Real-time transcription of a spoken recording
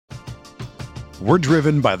We're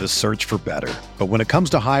driven by the search for better. But when it comes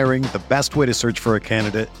to hiring, the best way to search for a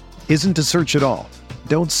candidate isn't to search at all.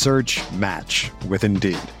 Don't search, match with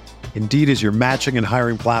Indeed. Indeed is your matching and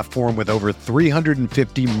hiring platform with over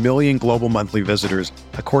 350 million global monthly visitors,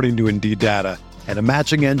 according to Indeed data, and a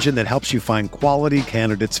matching engine that helps you find quality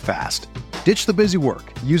candidates fast. Ditch the busy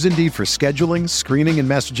work. Use Indeed for scheduling, screening, and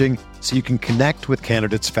messaging so you can connect with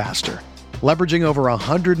candidates faster. Leveraging over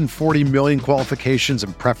 140 million qualifications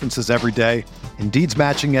and preferences every day, Indeed's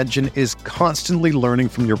matching engine is constantly learning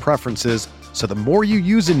from your preferences, so the more you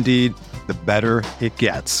use Indeed, the better it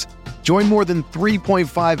gets. Join more than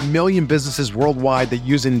 3.5 million businesses worldwide that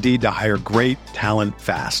use Indeed to hire great talent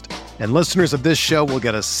fast. And listeners of this show will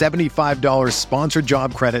get a $75 sponsored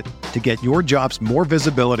job credit to get your jobs more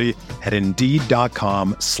visibility at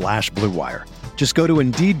Indeed.com/Blue Wire. Just go to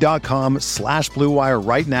Indeed.com/Blue Wire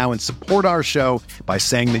right now and support our show by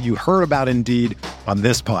saying that you heard about Indeed on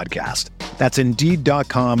this podcast. That's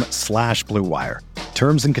Indeed.com/Blue Wire.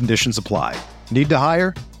 Terms and conditions apply. Need to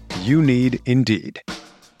hire? You need Indeed.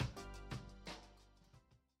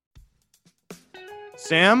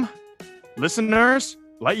 Sam, listeners,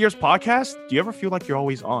 Lightyear's podcast, do you ever feel like you're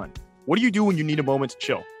always on? What do you do when you need a moment to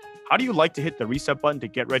chill? How do you like to hit the reset button to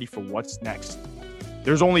get ready for what's next?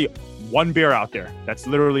 There's only one beer out there that's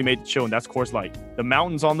literally made to chill, and that's Coors Light. The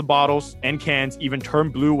mountains on the bottles and cans even turn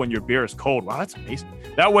blue when your beer is cold. Wow, that's amazing.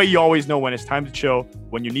 That way you always know when it's time to chill.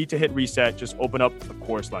 When you need to hit reset, just open up a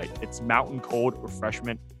Coors Light. It's mountain cold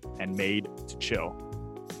refreshment and made to chill.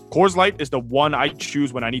 Coors Light is the one I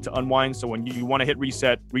choose when I need to unwind. So when you want to hit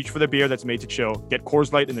reset, reach for the beer that's made to chill. Get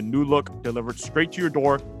Coors Light in the new look, delivered straight to your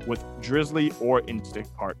door with Drizzly or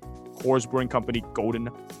Instacart. Coors Brewing Company, Golden,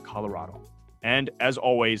 Colorado. And as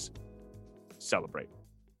always, celebrate.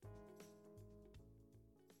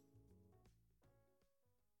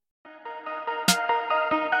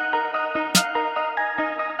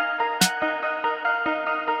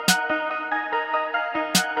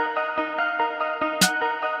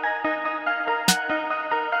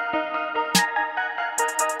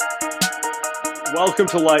 Welcome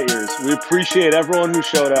to Light Years. We appreciate everyone who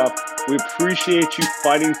showed up. We appreciate you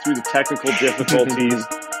fighting through the technical difficulties.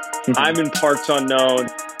 I'm in parts unknown.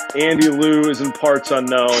 Andy Liu is in parts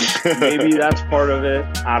unknown. Maybe that's part of it.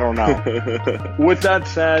 I don't know. With that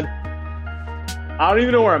said, I don't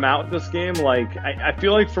even know where I'm at with this game. Like, I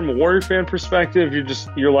feel like from a Warrior fan perspective,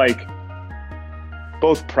 you're like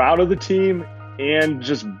both proud of the team and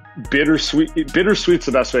just bittersweet. Bittersweet's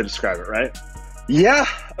the best way to describe it, right? Yeah.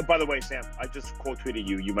 By the way, Sam, I just quote tweeted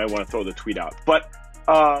you. You might want to throw the tweet out. But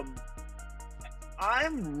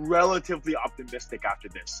I'm relatively optimistic after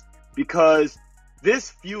this because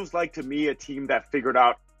this feels like to me a team that figured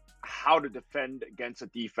out how to defend against a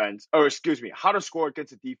defense, or excuse me, how to score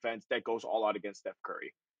against a defense that goes all out against Steph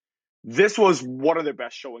Curry. This was one of their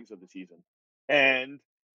best showings of the season. And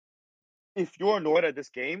if you're annoyed at this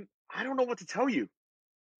game, I don't know what to tell you.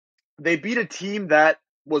 They beat a team that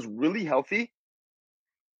was really healthy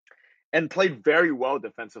and played very well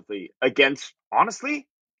defensively against, honestly,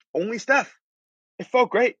 only Steph. It felt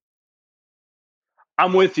great.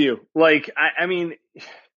 I'm with you. Like, I mean,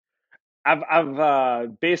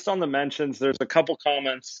 I've based on the mentions, there's a couple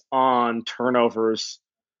comments on turnovers.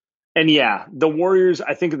 And yeah, the Warriors,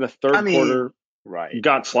 I think in the third quarter,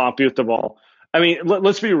 got sloppy with the ball. I mean,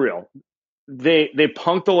 let's be real. They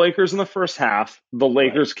punked the Lakers in the first half. The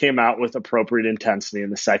Lakers came out with appropriate intensity in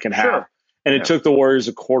the second half. And it took the Warriors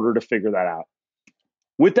a quarter to figure that out.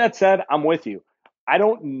 With that said, I'm with you. I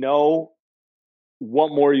don't know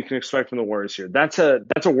what more you can expect from the Warriors here. That's a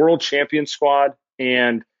world champion squad.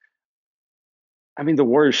 And I mean, the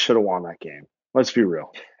Warriors should have won that game. Let's be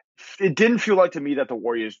real. It didn't feel like to me that the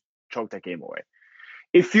Warriors choked that game away.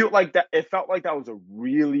 It felt like that was a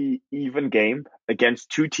really even game against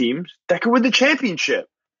two teams that could win the championship.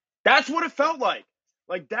 That's what it felt like.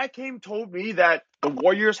 Like, that game told me that the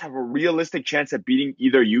Warriors have a realistic chance at beating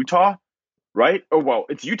either Utah, right? Or, well,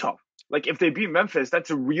 it's Utah. Like, if they beat Memphis, that's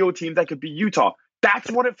a real team that could beat Utah.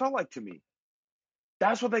 That's what it felt like to me.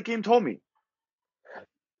 That's what that game told me.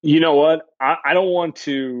 You know what? I don't want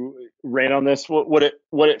to rain on this. What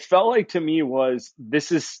it felt like to me was this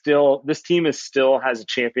team still has a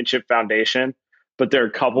championship foundation, but they're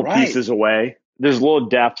a couple pieces away. There's a little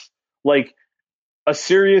depth. Like, a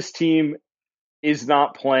serious team is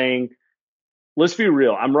not playing. Let's be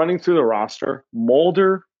real. I'm running through the roster.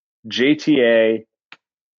 Mulder, JTA,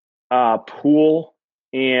 Poole,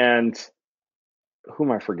 and who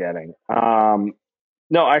am I forgetting?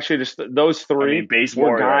 No, actually, just those three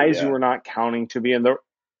were guys who were not counting to be in the.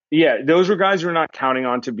 Yeah, those were guys who were not counting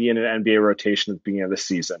on to be in an NBA rotation at the beginning of the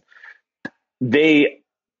season. They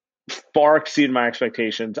far exceeded my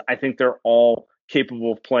expectations. I think they're all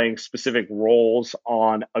capable of playing specific roles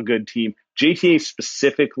on a good team. JTA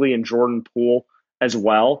specifically and Jordan Poole as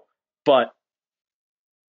well. But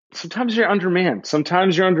sometimes you're undermanned.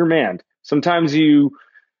 Sometimes you're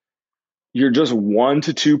just 1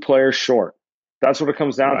 to 2 players short. That's what it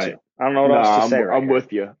comes down to. I don't know what else to say. I'm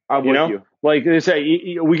with you. I'm with you. Like they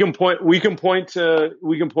say, we can point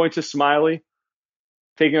to Smiley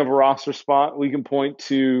taking up a roster spot. We can point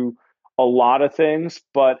to a lot of things,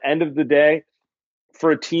 but end of the day, for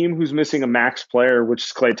a team who's missing a max player, which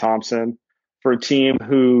is Klay Thompson, for a team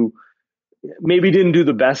who maybe didn't do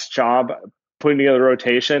the best job putting together a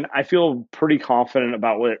rotation, I feel pretty confident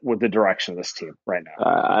about what the direction of this team right now.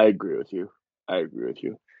 I agree with you.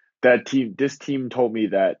 This team told me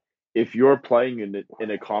that if you're playing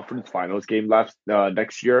in a conference finals game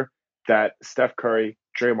next year, that Steph Curry,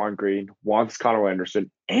 Draymond Green, Juan Toscano Anderson,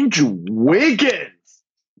 Andrew Wiggins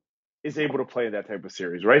is able to play in that type of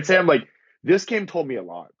series, right, Sam? Like, this game told me a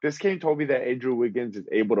lot. This game told me that Andrew Wiggins is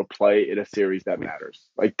able to play in a series that matters.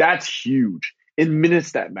 Like, that's huge. In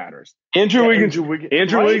minutes that matters. Andrew Wiggins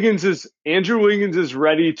is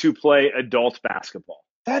ready to play adult basketball.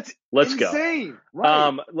 That's insane. Go.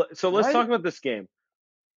 Right. So let's talk about this game.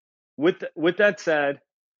 With that said,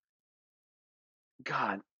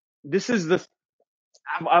 God,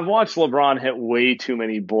 I've watched LeBron hit way too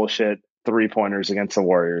many bullshit 3-pointers against the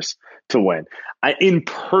Warriors to win. In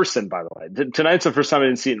person, by the way. Tonight's the first time I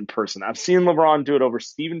didn't see it in person. I've seen LeBron do it over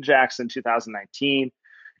Steven Jackson 2009.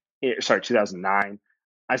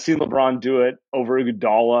 I've seen LeBron do it over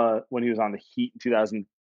Iguodala when he was on the Heat in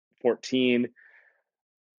 2014.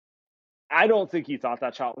 I don't think he thought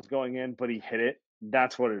that shot was going in, but he hit it.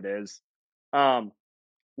 That's what it is.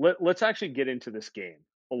 Let's actually get into this game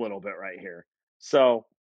a little bit right here. So,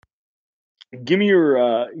 give me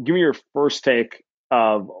your first take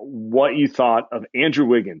of what you thought of Andrew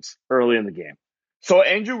Wiggins early in the game. So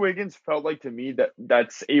Andrew Wiggins felt like to me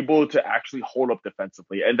that's able to actually hold up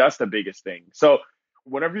defensively, and that's the biggest thing. So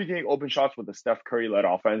whenever you're getting open shots with a Steph Curry-led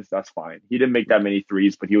offense, that's fine. He didn't make that many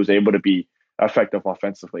threes, but he was able to be effective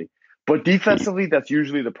offensively. But defensively, that's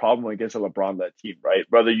usually the problem against a LeBron-led team, right?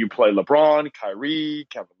 Whether you play LeBron, Kyrie,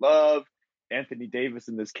 Kevin Love, Anthony Davis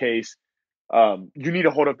in this case, you need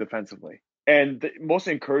to hold up defensively. And the most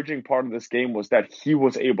encouraging part of this game was that he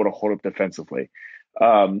was able to hold up defensively.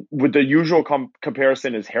 With the usual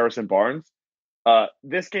comparison is Harrison Barnes.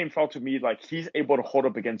 This game felt to me like he's able to hold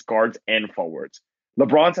up against guards and forwards.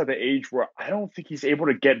 LeBron's at the age where I don't think he's able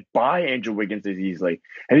to get by Andrew Wiggins as easily.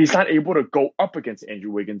 And he's not able to go up against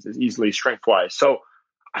Andrew Wiggins as easily strength-wise. So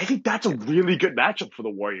I think that's a really good matchup for the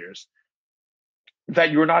Warriors that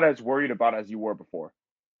you're not as worried about as you were before.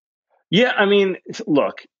 Yeah, I mean,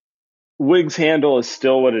 look, Wiggs' handle is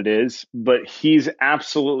still what it is, but he's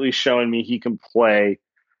absolutely showing me he can play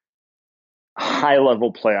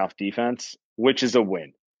high-level playoff defense, which is a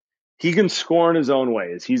win. He can score in his own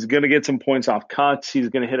ways. He's going to get some points off cuts. He's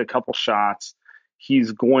going to hit a couple shots.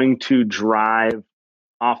 He's going to drive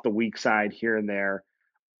off the weak side here and there.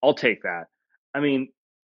 I'll take that. I mean,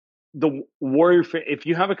 the Warrior, if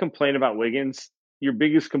you have a complaint about Wiggins, your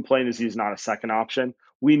biggest complaint is he's not a second option.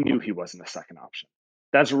 We knew he wasn't a second option.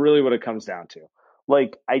 That's really what it comes down to.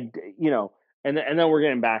 Like, and then we're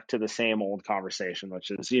getting back to the same old conversation, which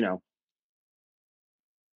is,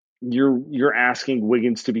 you're asking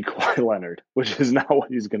Wiggins to be Kawhi Leonard, which is not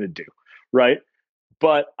what he's going to do, right?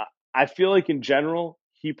 But I feel like in general,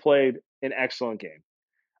 he played an excellent game.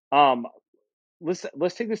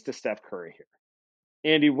 Let's take this to Steph Curry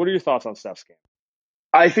here. Andy, what are your thoughts on Steph's game?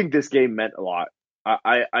 I think this game meant a lot.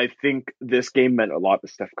 I think this game meant a lot to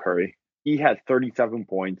Steph Curry. He had 37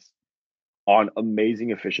 points on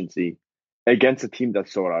amazing efficiency against a team that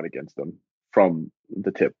sold out against them from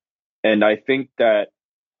the tip. And I think that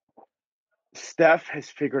Steph has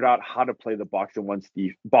figured out how to play the box and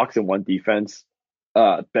one defense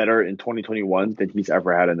better in 2021 than he's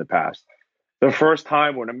ever had in the past. The first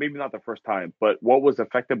time, or maybe not the first time, but what was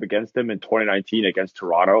effective against him in 2019 against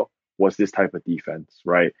Toronto was this type of defense,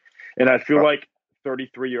 right? And I feel like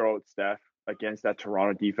 33-year-old Steph against that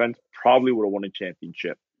Toronto defense probably would have won a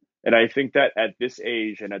championship. And I think that at this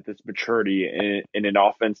age and at this maturity in an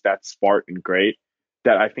offense that's smart and great,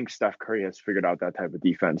 that I think Steph Curry has figured out that type of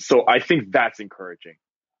defense. So I think that's encouraging.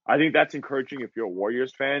 I think that's encouraging if you're a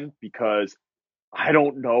Warriors fan, because I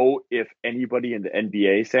don't know if anybody in the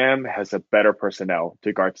NBA, Sam, has a better personnel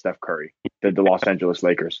to guard Steph Curry than the Los Angeles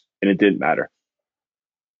Lakers, and it didn't matter.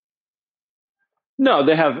 No,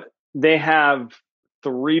 they have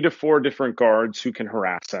 3 to 4 different guards who can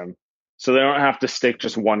harass him, so they don't have to stick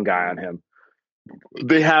just one guy on him.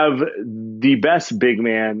 They have the best big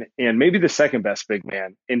man and maybe the second best big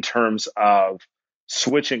man in terms of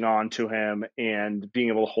switching on to him and being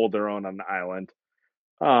able to hold their own on the island.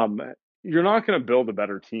 Um, you're not going to build a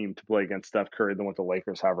better team to play against Steph Curry than what the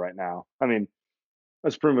Lakers have right now. I mean,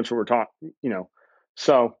 that's pretty much what we're talking,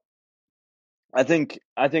 So I think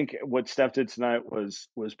what Steph did tonight was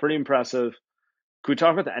pretty impressive. Could we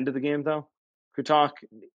talk about the end of the game though? Could we talk?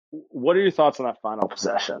 What are your thoughts on that final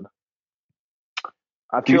possession?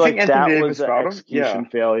 I Do you feel think like Anthony that Davis was an fouled him? execution Yeah.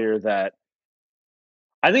 failure that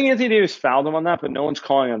I think Anthony Davis fouled him on that, but no one's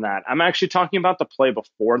calling on that. I'm actually talking about the play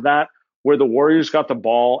before that where the Warriors got the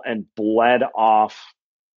ball and bled off.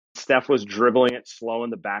 Steph was dribbling it slow in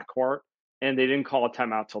the backcourt, and they didn't call a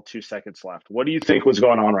timeout till 2 seconds left. What do you think was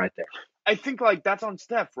going on right there? I think like that's on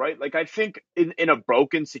Steph, right? Like I think in a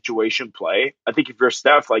broken situation play, I think if you're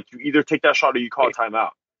Steph, like you either take that shot or you call a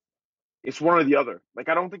timeout. It's one or the other. Like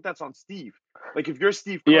I don't think that's on Steve. Like if you're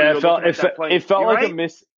Steve Kerr, Yeah, you're looking at that play. it felt You're like a right.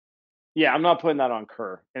 miss. Yeah, I'm not putting that on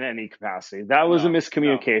Kerr in any capacity. That was a No.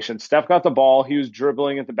 miscommunication. Steph got the ball. He was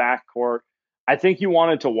dribbling at the backcourt. I think he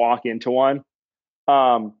wanted to walk into one.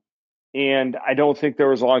 And I don't think there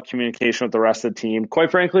was a lot of communication with the rest of the team.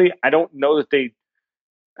 Quite frankly, I don't know that they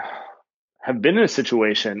have been in a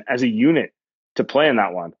situation as a unit to play in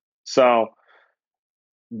that one. So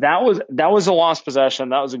that was a lost possession.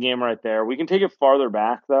 That was a game right there. We can take it farther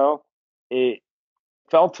back though. It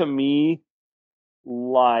felt to me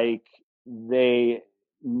like they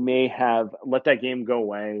may have let that game go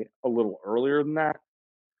away a little earlier than that.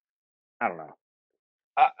 I don't know.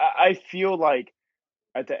 I feel like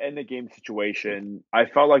at the end of the game situation, I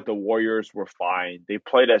felt like the Warriors were fine. They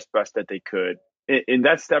played as best that they could. In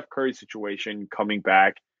that Steph Curry situation, coming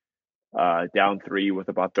back down three with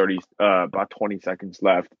about 20 seconds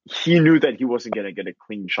left, he knew that he wasn't going to get a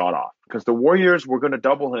clean shot off because the Warriors were going to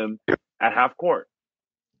double him at half court.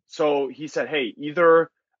 So he said, "Hey,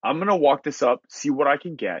 either I'm going to walk this up, see what I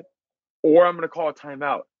can get, or I'm going to call a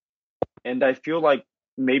timeout." And I feel like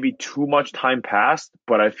maybe too much time passed,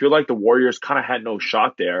 but I feel like the Warriors kind of had no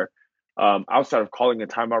shot there outside of calling a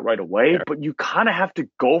timeout right away. But you kind of have to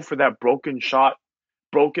go for that broken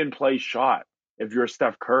play shot if you're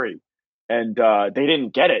Steph Curry. And they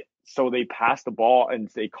didn't get it. So they passed the ball and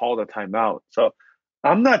they called a timeout. So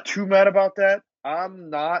I'm not too mad about that. I'm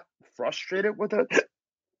not frustrated with it.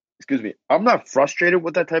 Excuse me. I'm not frustrated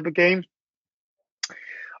with that type of game.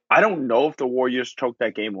 I don't know if the Warriors choked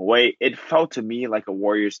that game away. It felt to me like a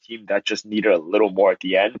Warriors team that just needed a little more at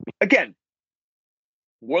the end. Again,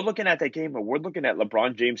 we're looking at that game and we're looking at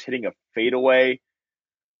LeBron James hitting a fadeaway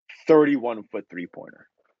 31-foot three-pointer.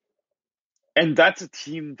 And that's a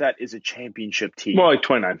team that is a championship team. More like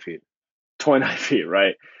 29 feet. 29 feet,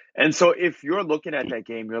 right? And so if you're looking at that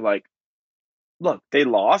game, you're like, look, they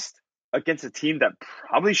lost against a team that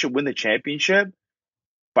probably should win the championship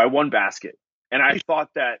by one basket. And I thought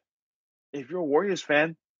that if you're a Warriors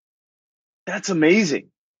fan, that's amazing,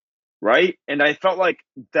 right? And I felt like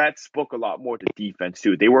that spoke a lot more to defense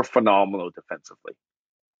too. They were phenomenal defensively.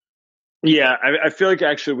 Yeah, I feel like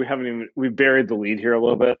actually we buried the lead here a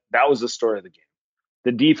little bit. That was the story of the game.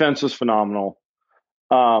 The defense was phenomenal.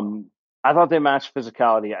 I thought they matched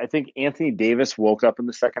physicality. I think Anthony Davis woke up in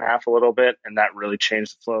the second half a little bit, and that really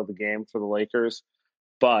changed the flow of the game for the Lakers.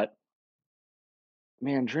 But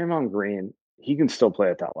man, Draymond Green, he can still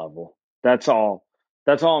play at that level. That's all.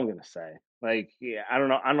 That's all I'm gonna say. Like, yeah, I don't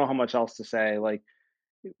know. I don't know how much else to say. Like,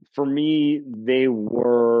 for me,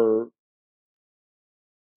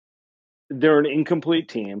 they're an incomplete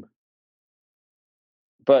team,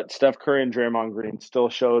 but Steph Curry and Draymond Green still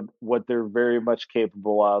showed what they're very much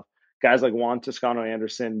capable of. Guys like Juan Toscano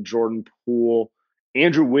Anderson, Jordan Poole,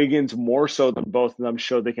 Andrew Wiggins, more so than both of them,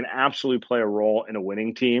 showed they can absolutely play a role in a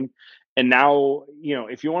winning team. And now,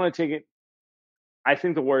 if you want to take it, I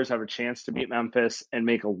think the Warriors have a chance to beat Memphis and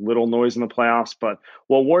make a little noise in the playoffs. But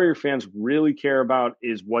what Warrior fans really care about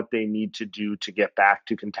is what they need to do to get back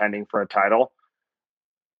to contending for a title.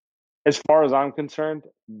 As far as I'm concerned,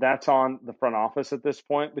 that's on the front office at this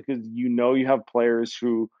point because you have players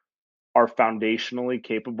who are foundationally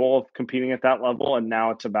capable of competing at that level. And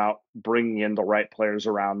now it's about bringing in the right players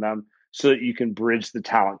around them so that you can bridge the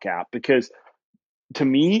talent gap. Because to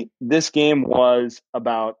me, this game was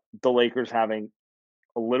about the Lakers having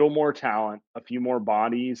a little more talent, a few more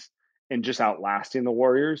bodies, and just outlasting the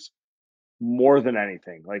Warriors more than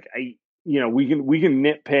anything. Like we can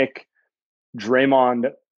nitpick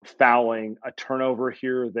Draymond fouling, a turnover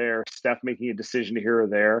here or there, Steph making a decision here or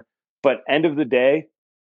there. But end of the day,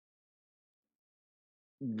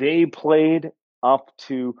 they played up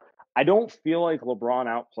to. I don't feel like LeBron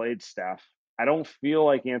outplayed Steph. I don't feel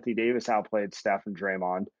like Anthony Davis outplayed Steph and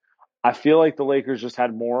Draymond. I feel like the Lakers just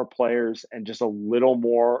had more players and just a little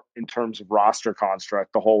more in terms of roster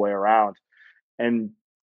construct the whole way around. And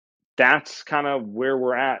that's kind of where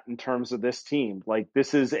we're at in terms of this team. Like,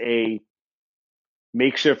 this is a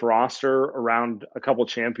makeshift roster around a couple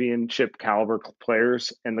championship caliber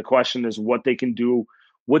players. And the question is what they can do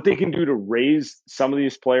to raise some of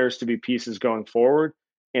these players to be pieces going forward,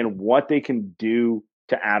 and what they can do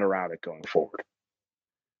to add around it going forward.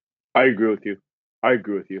 I agree with you.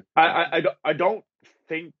 I don't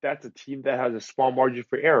think that's a team that has a small margin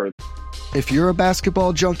for error. If you're a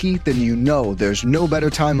basketball junkie, then you know there's no better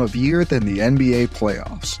time of year than the NBA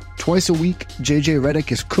playoffs. Twice a week, JJ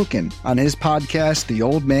Redick is cooking on his podcast, The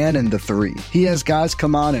Old Man and the Three. He has guys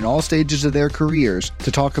come on in all stages of their careers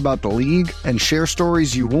to talk about the league and share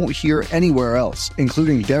stories you won't hear anywhere else,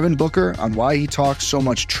 including Devin Booker on why he talks so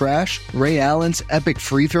much trash, Ray Allen's epic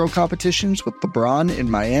free throw competitions with LeBron in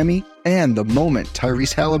Miami, and the moment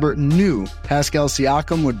Tyrese Halliburton knew Pascal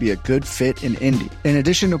Siakam would be a good fit in Indy. In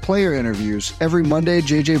addition to player interviews, every Monday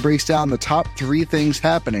JJ breaks down the top 3 things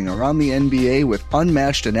happening around the NBA with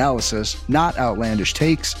unmatched analysis, not outlandish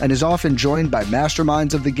takes, and is often joined by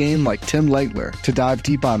masterminds of the game like Tim Legler to dive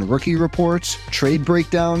deep on rookie reports, trade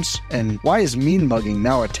breakdowns, and why is mean mugging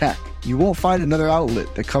now a tech? You won't find another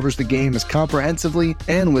outlet that covers the game as comprehensively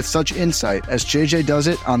and with such insight as JJ does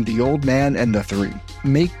it on The Old Man and the Three.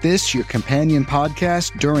 Make this your companion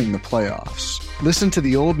podcast during the playoffs. Listen to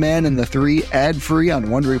The Old Man and the Three ad-free on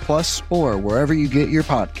Wondery Plus or wherever you get your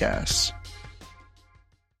podcasts.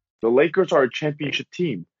 The Lakers are a championship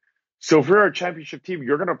team. So if you're a championship team,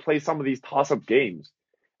 you're going to play some of these toss-up games.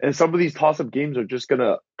 And some of these toss-up games are just going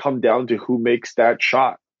to come down to who makes that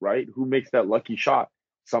shot, right? Who makes that lucky shot.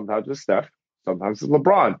 Sometimes it's Steph, sometimes it's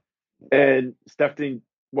LeBron. And Steph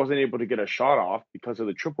wasn't able to get a shot off because of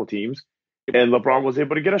the triple teams, and LeBron was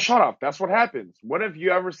able to get a shot off. That's what happens. When have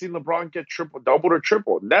you ever seen LeBron get doubled or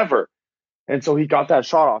triple? Never. And so he got that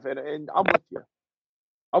shot off, and I'm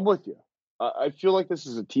with you. I feel like this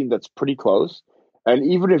is a team that's pretty close.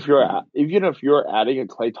 And even if you're adding a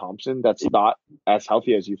Klay Thompson that's not as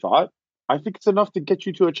healthy as you thought, I think it's enough to get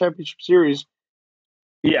you to a championship series.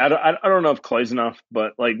 Yeah, I don't know if Clay's enough,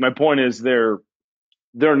 but like my point is they're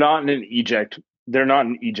not in an eject. They're not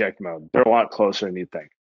in eject mode. They're a lot closer than you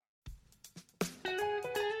think.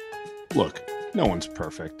 Look, no one's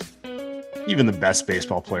perfect. Even the best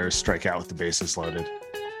baseball players strike out with the bases loaded.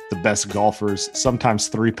 The best golfers sometimes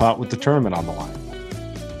 3-putt with the tournament on the line.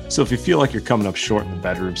 So if you feel like you're coming up short in the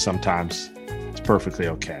bedroom sometimes, it's perfectly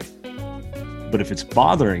okay. But if it's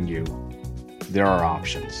bothering you, there are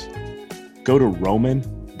options. Go to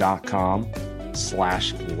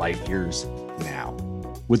roman.com/lightyears now.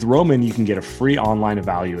 With Roman, you can get a free online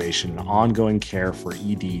evaluation and ongoing care for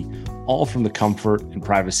ED, all from the comfort and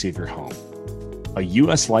privacy of your home. A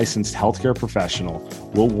U.S. licensed healthcare professional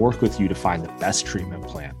will work with you to find the best treatment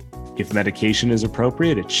plan. If medication is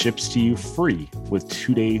appropriate, it ships to you free with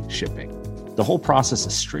 2-day shipping. The whole process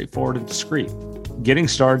is straightforward and discreet. Getting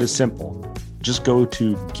started is simple. Just go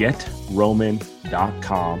to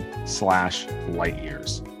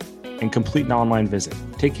getroman.com/lightyears and complete an online visit.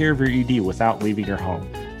 Take care of your ED without leaving your home.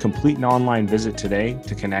 Complete an online visit today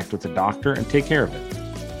to connect with a doctor and take care of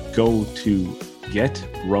it. Go to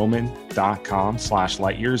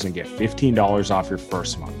getroman.com/lightyears and get $15 off your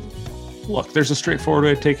first month. Look, there's a straightforward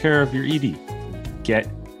way to take care of your ED.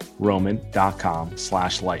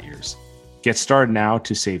 Getroman.com/lightyears. Get started now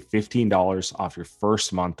to save $15 off your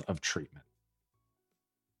first month of treatment.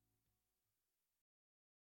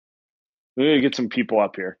 We need to get some people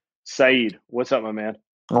up here. Saeed, what's up, my man?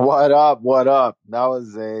 What up? That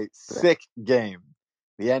was a sick game.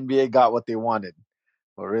 The NBA got what they wanted.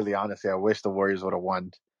 But really, honestly, I wish the Warriors would have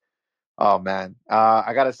won. Oh, man.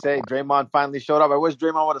 I got to say, Draymond finally showed up. I wish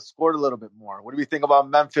Draymond would have scored a little bit more. What do we think about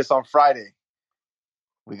Memphis on Friday?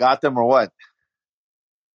 We got them or what?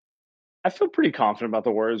 I feel pretty confident about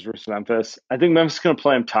the Warriors versus Memphis. I think Memphis is going to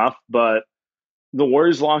play them tough, but the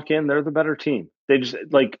Warriors lock in. They're the better team. They just,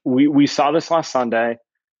 like, we saw this last Sunday.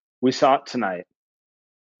 We saw it tonight.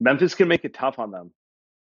 Memphis can make it tough on them.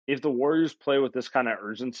 If the Warriors play with this kind of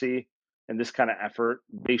urgency and this kind of effort,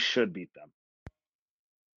 they should beat them.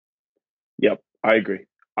 Yep, I agree.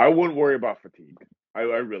 I wouldn't worry about fatigue. I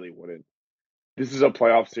really wouldn't. This is a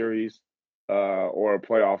playoff series or a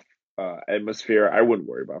playoff atmosphere. I wouldn't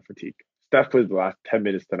worry about fatigue. Steph played the last 10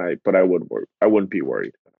 minutes tonight, but I wouldn't be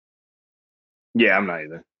worried. Yeah, I'm not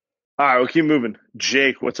either. All right, we'll keep moving.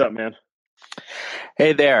 Jake, what's up, man?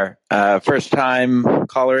 Hey there. First time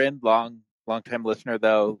caller in, long time listener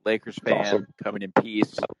though, Lakers fan, awesome. coming in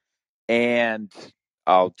peace. And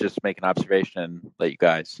I'll just make an observation and let you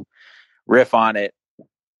guys riff on it.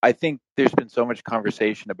 I think there's been so much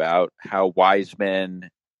conversation about how Wiseman,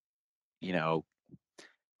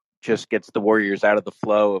 just gets the Warriors out of the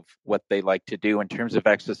flow of what they like to do in terms of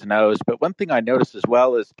X's and O's. But one thing I noticed as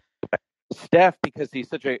well is Steph, because he's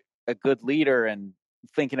such a good leader and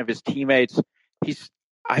thinking of his teammates,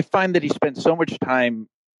 I find that he spends so much time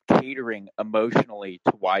catering emotionally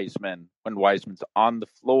to Wiseman when Wiseman's on the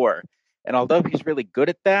floor. And although he's really good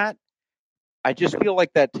at that, I just feel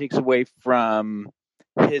like that takes away from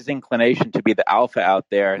his inclination to be the alpha out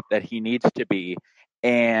there that he needs to be.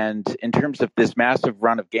 And in terms of this massive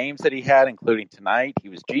run of games that he had, including tonight, he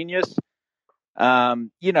was genius.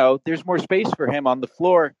 There's more space for him on the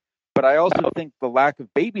floor. But I also think the lack of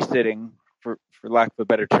babysitting, for lack of a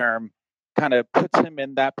better term, kind of puts him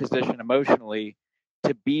in that position emotionally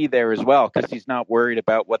to be there as well, because he's not worried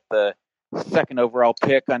about what the second overall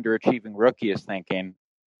pick underachieving rookie is thinking.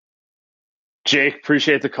 Jake,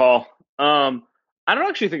 appreciate the call. I don't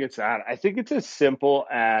actually think it's that. I think it's as simple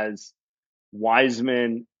as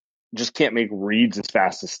Wiseman just can't make reads as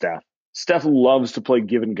fast as Steph. Steph loves to play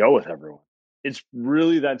give and go with everyone. It's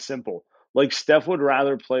really that simple. Like, Steph would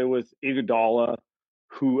rather play with Iguodala,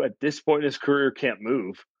 who at this point in his career can't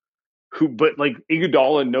move. But like,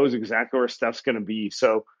 Iguodala knows exactly where Steph's going to be.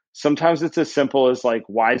 So sometimes it's as simple as like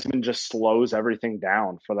Wiseman just slows everything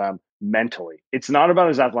down for them mentally. It's not about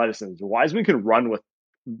his athleticism. Wiseman can run with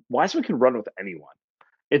anyone.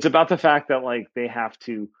 It's about the fact that like they have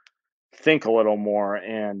to think a little more,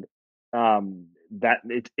 and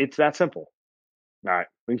it's that simple. All right,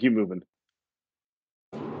 we can keep moving.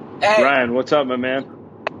 Hey, Ryan, what's up, my man?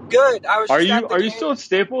 Good. I was. Are you still at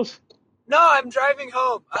Staples? No, I'm driving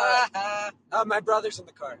home. My brother's in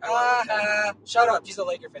the car. Shut up. He's a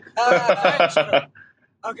Laker fan. Shut up.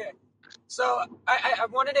 Okay. So I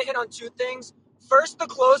wanted to hit on two things. First, the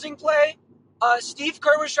closing play. Steve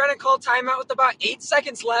Kerr was trying to call timeout with about 8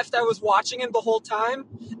 seconds left. I was watching him the whole time.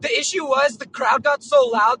 The issue was the crowd got so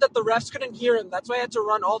loud that the refs couldn't hear him. That's why I had to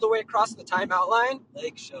run all the way across the timeout line.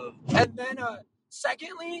 Lake show. And then,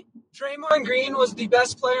 secondly, Draymond Green was the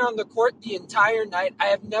best player on the court the entire night. I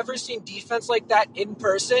have never seen defense like that in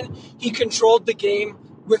person. He controlled the game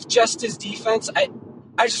with just his defense. I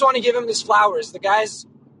just want to give him his flowers. The guy's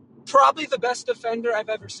probably the best defender I've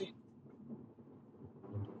ever seen.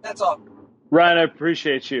 That's all. Ryan, I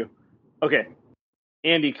appreciate you. Okay,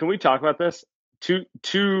 Andy, can we talk about this? Two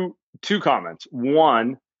comments.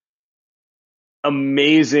 One,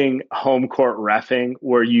 amazing home court reffing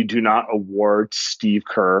where you do not award Steve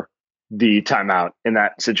Kerr the timeout in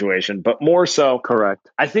that situation, but more so, correct.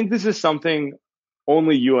 I think this is something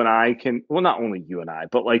only you and I can, well, not only you and I,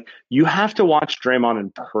 but like, you have to watch Draymond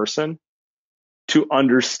in person to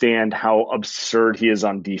understand how absurd he is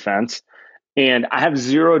on defense. And I have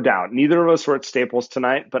zero doubt, neither of us were at Staples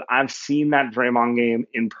tonight, but I've seen that Draymond game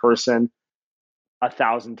in person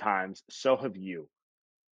 1,000 times. So have you.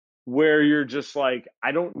 Where you're just like,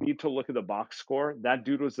 I don't need to look at the box score. That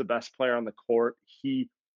dude was the best player on the court. He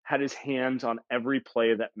had his hands on every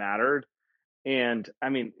play that mattered. And I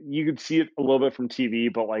mean, you could see it a little bit from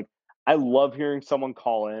TV, but like, I love hearing someone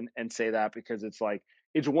call in and say that, because it's like,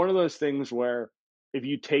 it's one of those things where if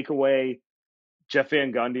you take away Jeff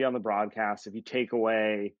Van Gundy on the broadcast, if you take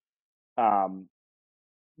away, if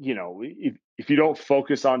you don't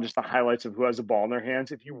focus on just the highlights of who has the ball in their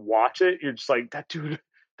hands, if you watch it, you're just like, that dude's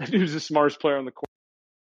the smartest player on the court.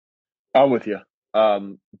 I'm with you.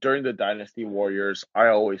 During the Dynasty Warriors, I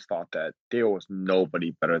always thought that there was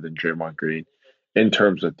nobody better than Draymond Green in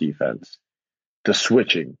terms of defense. The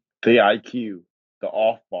switching, the IQ, the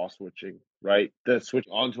off-ball switching, right? The switch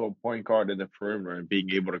onto a point guard in the perimeter and being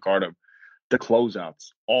able to guard him, the closeouts,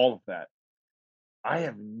 all of that. I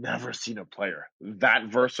have never seen a player that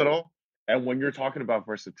versatile. And when you're talking about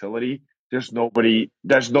versatility, there's nothing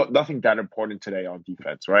that important today on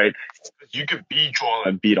defense, right? You could be Joel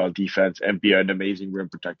Embiid on defense and be an amazing rim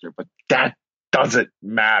protector, but that doesn't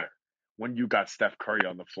matter when you got Steph Curry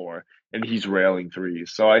on the floor and he's railing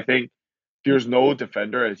threes. So I think there's no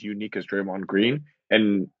defender as unique as Draymond Green,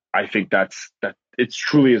 and I think that it's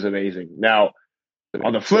truly is amazing. Now,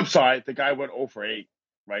 on the flip side, the guy went 0 for 8,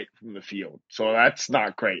 right, from the field. So that's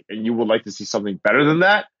not great. And you would like to see something better than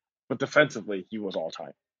that. But defensively, he was all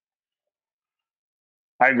time.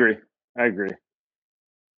 I agree.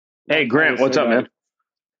 Hey, Grant, what's up, man?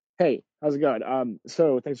 Hey, how's it going?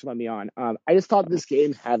 So thanks for letting me on. I just thought this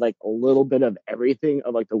game had like a little bit of everything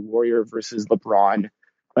of like the Warrior versus LeBron,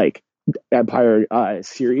 like Empire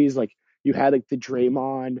series. Like, you had like the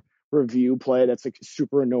Draymond review play that's like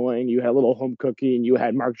super annoying. You had a little home cooking. You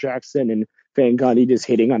had Mark Jackson and Van Gundy just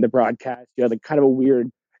hitting on the broadcast. You had like kind of a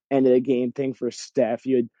weird end of the game thing for Steph.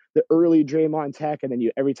 You had the early Draymond tech, and then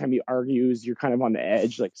every time he argues, you're kind of on the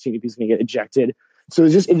edge, like seeing if he's going to get ejected. So it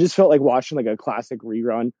just felt like watching like a classic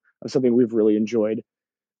rerun of something we've really enjoyed.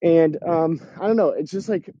 And I don't know, it's just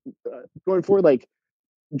like going forward, like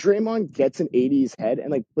Draymond gets an 80s head,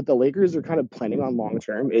 and like what the Lakers are kind of planning on long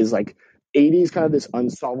term is like 80s kind of this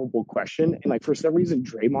unsolvable question, and like for some reason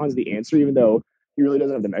Draymond's the answer, even though he really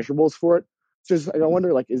doesn't have the measurables for it. So just like, I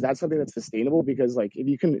wonder, like, is that something that's sustainable? Because like if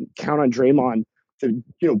you can count on Draymond to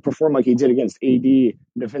perform like he did against AD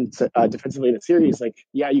defensively in a series, like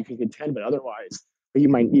yeah, you can contend, but otherwise you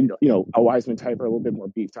might need a Wiseman type or a little bit more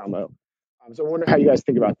beef down low. So I wonder how you guys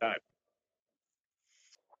think about that.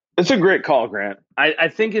 It's a great call, Grant. I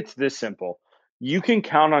think it's this simple. You can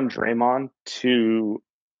count on Draymond to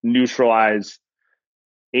neutralize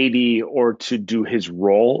AD or to do his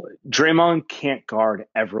role. Draymond can't guard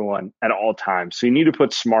everyone at all times. So you need to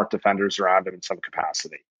put smart defenders around him in some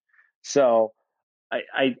capacity. So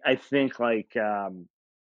I think like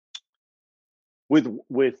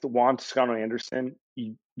with Juan Toscano-Anderson,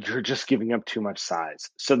 you're just giving up too much size.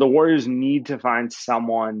 So the Warriors need to find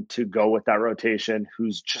someone to go with that rotation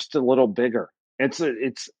who's just a little bigger. It's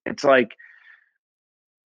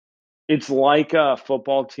like a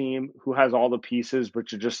football team who has all the pieces,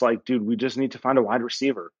 but you're just like, dude, we just need to find a wide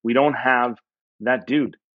receiver. We don't have that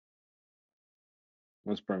dude.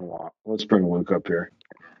 Let's bring Luke up here.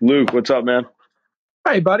 Luke, what's up, man?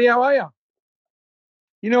 Hey, buddy, how are you?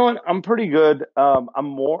 You know what? I'm pretty good.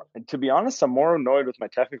 To be honest, I'm more annoyed with my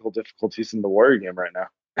technical difficulties in the Warrior game right now.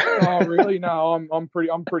 Oh, really? No, I'm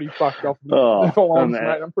pretty fucked off. Mate.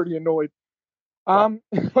 I'm pretty annoyed. I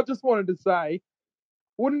just wanted to say,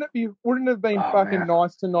 wouldn't it have been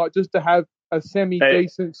nice tonight just to have a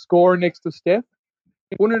semi-decent scorer next to Steph?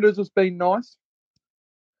 Wouldn't it have just been nice?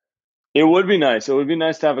 It would be nice. It would be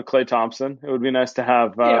nice to have a Klay Thompson. It would be nice to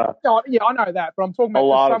have. I know that, but I'm talking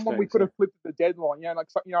about someone we could have flipped at the deadline. Yeah, like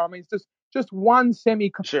what I mean, it's just one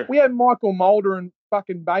semi. Sure. We had Michael Mulder and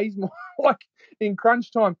fucking Bazemore like in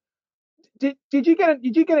crunch time. Did you get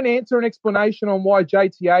an answer, an explanation on why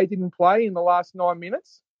JTA didn't play in the last 9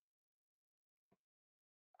 minutes?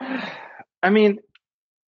 I mean,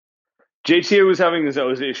 JTA was having his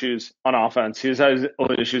own issues on offense. He was having his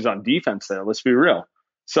own issues on defense there. Let's be real.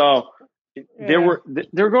 So they were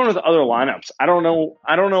going with other lineups. I don't know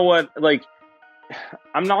what, like,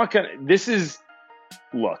 I'm not going to,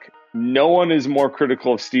 look, no one is more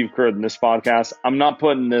critical of Steve Kerr than this podcast. I'm not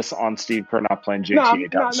putting this on Steve Kerr not playing JTA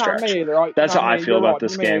down the stretch. Me either. That's how I feel about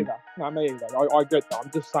this game. No, me either. I get that.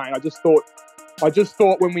 I'm just saying, I just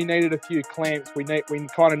thought when we needed a few clamps, we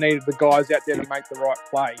kind of needed the guys out there to make the right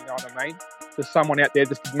play. You know what I mean? Just someone out there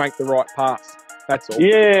just to make the right pass. That's all.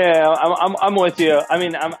 Yeah, I'm with you. I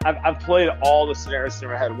mean, I've played all the scenarios in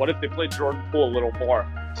my head. What if they played Jordan Poole a little more,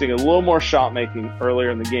 so you get a little more shot making earlier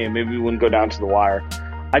in the game? Maybe we wouldn't go down to the wire.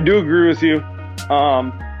 I do agree with you.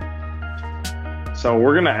 So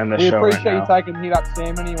we're gonna end the show. We appreciate you taking the hit up,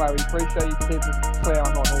 Sam. Anyway, we appreciate you keeping clear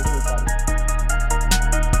on all good, buddy.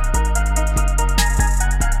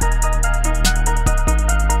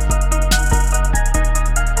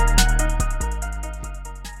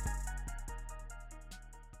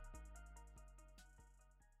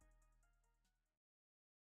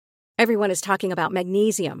 Everyone is talking about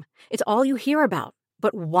magnesium. It's all you hear about.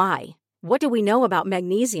 But why? What do we know about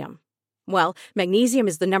magnesium? Well, magnesium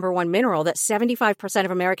is the #1 mineral that 75%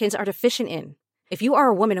 of Americans are deficient in. If you are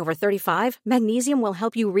a woman over 35, magnesium will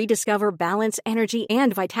help you rediscover balance, energy,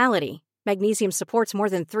 and vitality. Magnesium supports more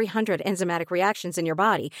than 300 enzymatic reactions in your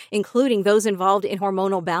body, including those involved in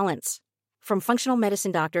hormonal balance. From functional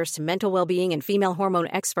medicine doctors to mental well-being and female hormone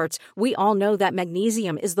experts, we all know that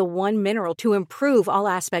magnesium is the one mineral to improve all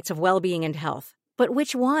aspects of well-being and health. But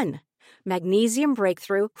which one? Magnesium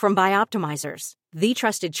Breakthrough from Bioptimizers, the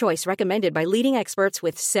trusted choice recommended by leading experts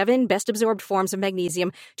with 7 best-absorbed forms of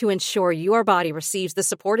magnesium to ensure your body receives the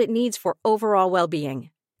support it needs for overall well-being.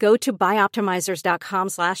 Go to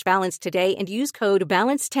bioptimizers.com/balance today and use code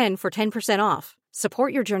BALANCE10 for 10% off.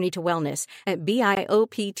 Support your journey to wellness at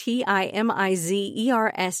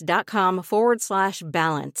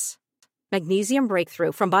bioptimizers.com/balance. Magnesium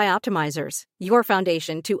Breakthrough from Bioptimizers, your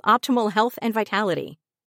foundation to optimal health and vitality.